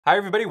Hi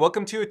everybody,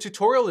 welcome to a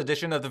tutorial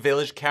edition of the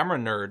Village Camera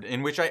Nerd,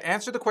 in which I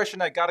answer the question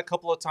I got a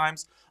couple of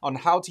times on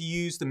how to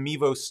use the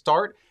Mevo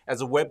Start as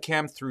a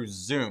webcam through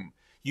Zoom.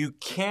 You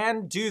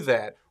can do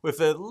that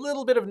with a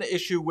little bit of an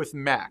issue with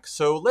Mac.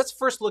 So let's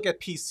first look at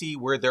PC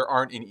where there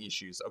aren't any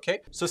issues,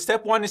 okay? So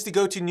step one is to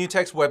go to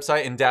NewTek's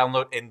website and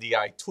download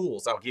NDI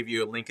Tools. I'll give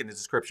you a link in the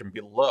description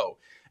below.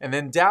 And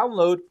then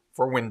download,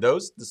 for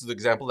Windows, this is the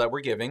example that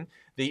we're giving,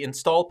 the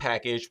install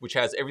package, which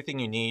has everything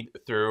you need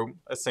through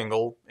a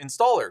single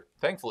installer,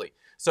 thankfully.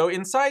 So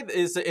inside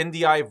is the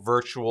NDI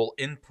Virtual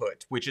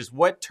Input, which is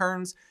what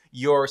turns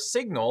your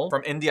signal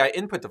from NDI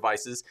input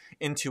devices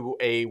into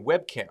a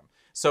webcam.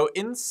 So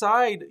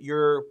inside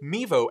your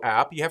Mevo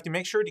app, you have to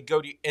make sure to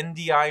go to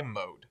NDI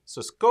mode.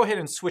 So go ahead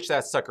and switch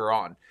that sucker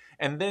on.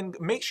 And then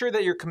make sure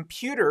that your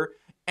computer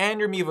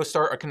and your Mevo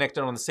Start are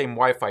connected on the same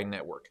Wi-Fi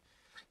network.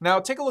 Now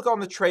take a look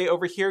on the tray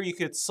over here. You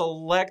could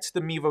select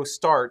the Mevo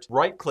Start,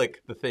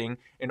 right-click the thing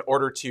in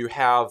order to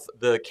have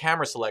the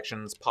camera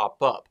selections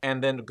pop up.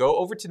 And then go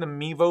over to the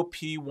Mevo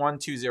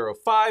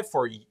P1205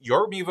 for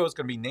your Mevo is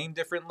going to be named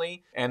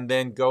differently. And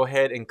then go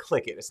ahead and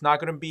click it. It's not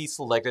going to be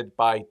selected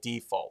by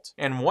default.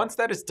 And once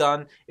that is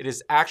done, it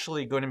is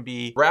actually going to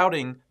be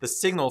routing the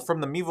signal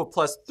from the Mevo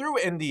Plus through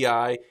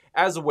NDI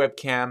as a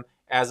webcam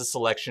as a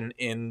selection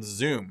in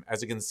Zoom.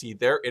 As you can see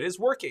there, it is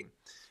working.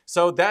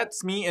 So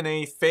that's me in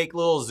a fake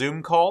little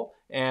Zoom call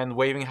and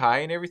waving hi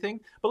and everything.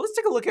 But let's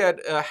take a look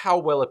at how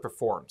well it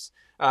performs.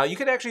 You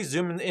could actually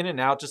zoom in and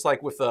out just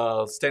like with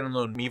a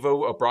standalone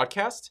Mevo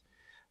broadcast.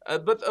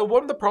 But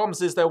one of the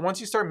problems is that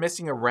once you start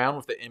messing around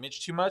with the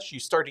image too much, you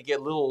start to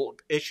get little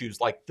issues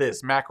like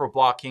this, macro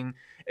blocking,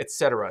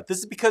 etc. This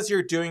is because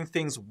you're doing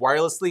things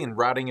wirelessly and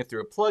routing it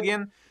through a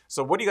plugin.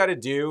 So what you got to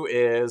do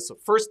is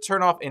first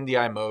turn off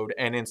NDI mode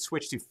and then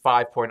switch to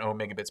 5.0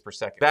 megabits per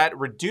second. That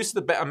reduces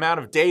the amount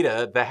of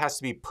data that has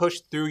to be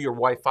pushed through your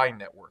Wi-Fi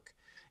network,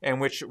 and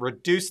which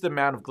reduce the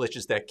amount of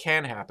glitches that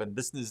can happen.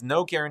 This is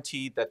no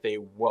guarantee that they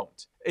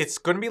won't. It's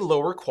going to be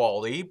lower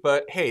quality,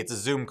 but hey, it's a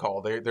Zoom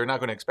call. They're not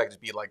going to expect it to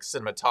be like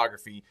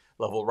cinematography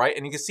level, right?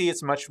 And you can see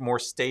it's much more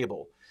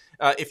stable.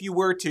 If you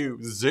were to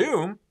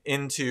zoom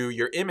into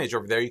your image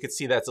over there, you could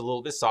see that's a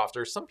little bit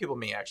softer. Some people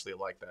may actually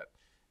like that.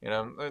 You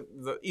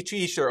know,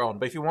 each their own.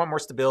 But if you want more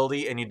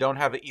stability and you don't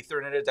have an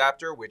Ethernet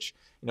adapter, which,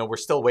 you know, we're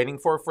still waiting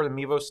for the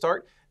Mevo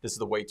Start, this is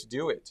the way to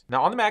do it.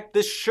 Now on the Mac,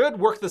 this should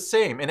work the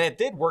same, and it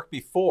did work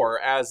before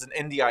as an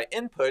NDI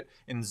input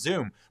in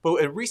Zoom,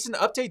 but a recent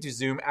update to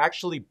Zoom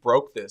actually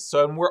broke this,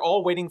 so we're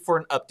all waiting for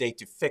an update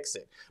to fix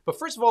it. But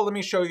first of all, let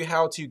me show you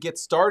how to get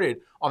started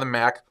on the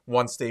Mac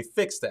once they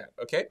fix that,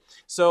 okay?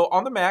 So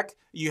on the Mac,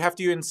 you have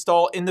to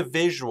install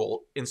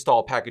individual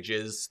install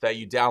packages that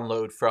you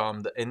download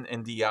from the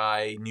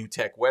NDI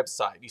NewTek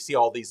website. You see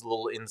all these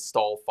little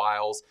install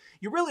files.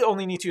 You really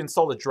only need to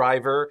install the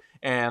driver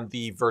and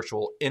the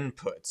virtual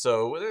input.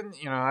 So,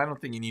 you know, I don't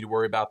think you need to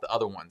worry about the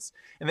other ones.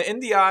 And the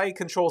NDI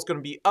control is going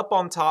to be up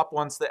on top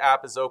once the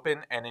app is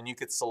open, and then you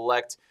could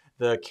select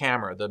the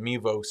camera, the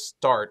Mevo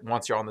Start,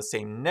 once you're on the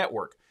same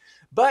network.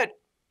 But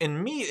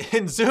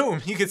in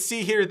Zoom, you can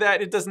see here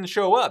that it doesn't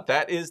show up.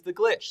 That is the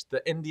glitch,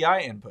 the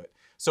NDI input.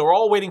 So we're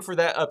all waiting for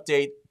that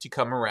update to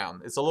come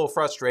around. It's a little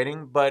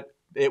frustrating, but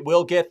it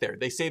will get there.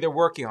 They say they're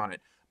working on it.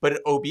 But in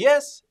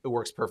OBS, it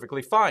works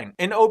perfectly fine.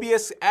 In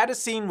OBS, add a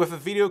scene with a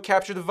video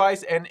capture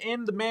device, and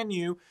in the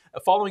menu, a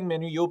following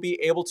menu, you'll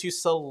be able to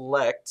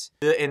select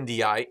the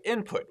NDI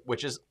input,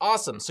 which is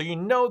awesome. So you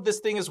know this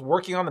thing is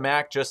working on the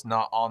Mac, just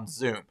not on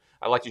Zoom.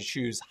 I like to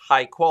choose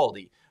high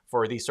quality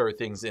for these sort of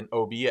things in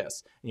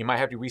OBS. You might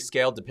have to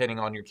rescale depending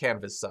on your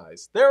canvas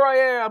size. There I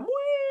am,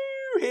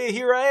 woo!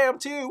 Here I am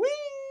too, woo!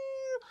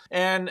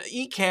 And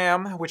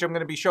Ecamm, which I'm going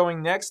to be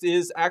showing next,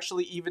 is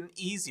actually even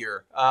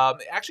easier.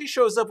 It actually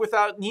shows up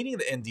without needing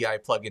the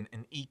NDI plugin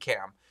in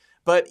Ecamm.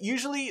 But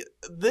usually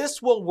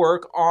this will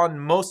work on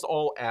most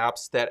all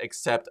apps that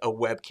accept a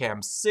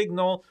webcam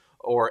signal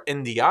or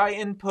NDI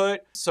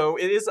input. So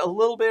it is a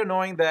little bit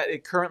annoying that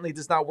it currently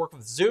does not work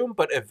with Zoom,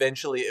 but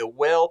eventually it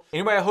will.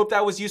 Anyway, I hope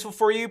that was useful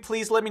for you.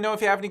 Please let me know if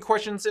you have any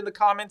questions in the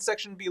comment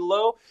section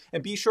below,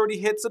 and be sure to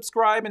hit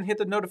subscribe and hit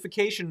the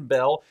notification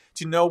bell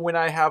to know when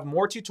I have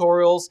more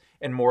tutorials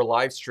and more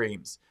live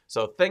streams.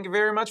 So thank you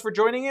very much for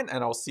joining in,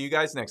 and I'll see you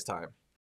guys next time.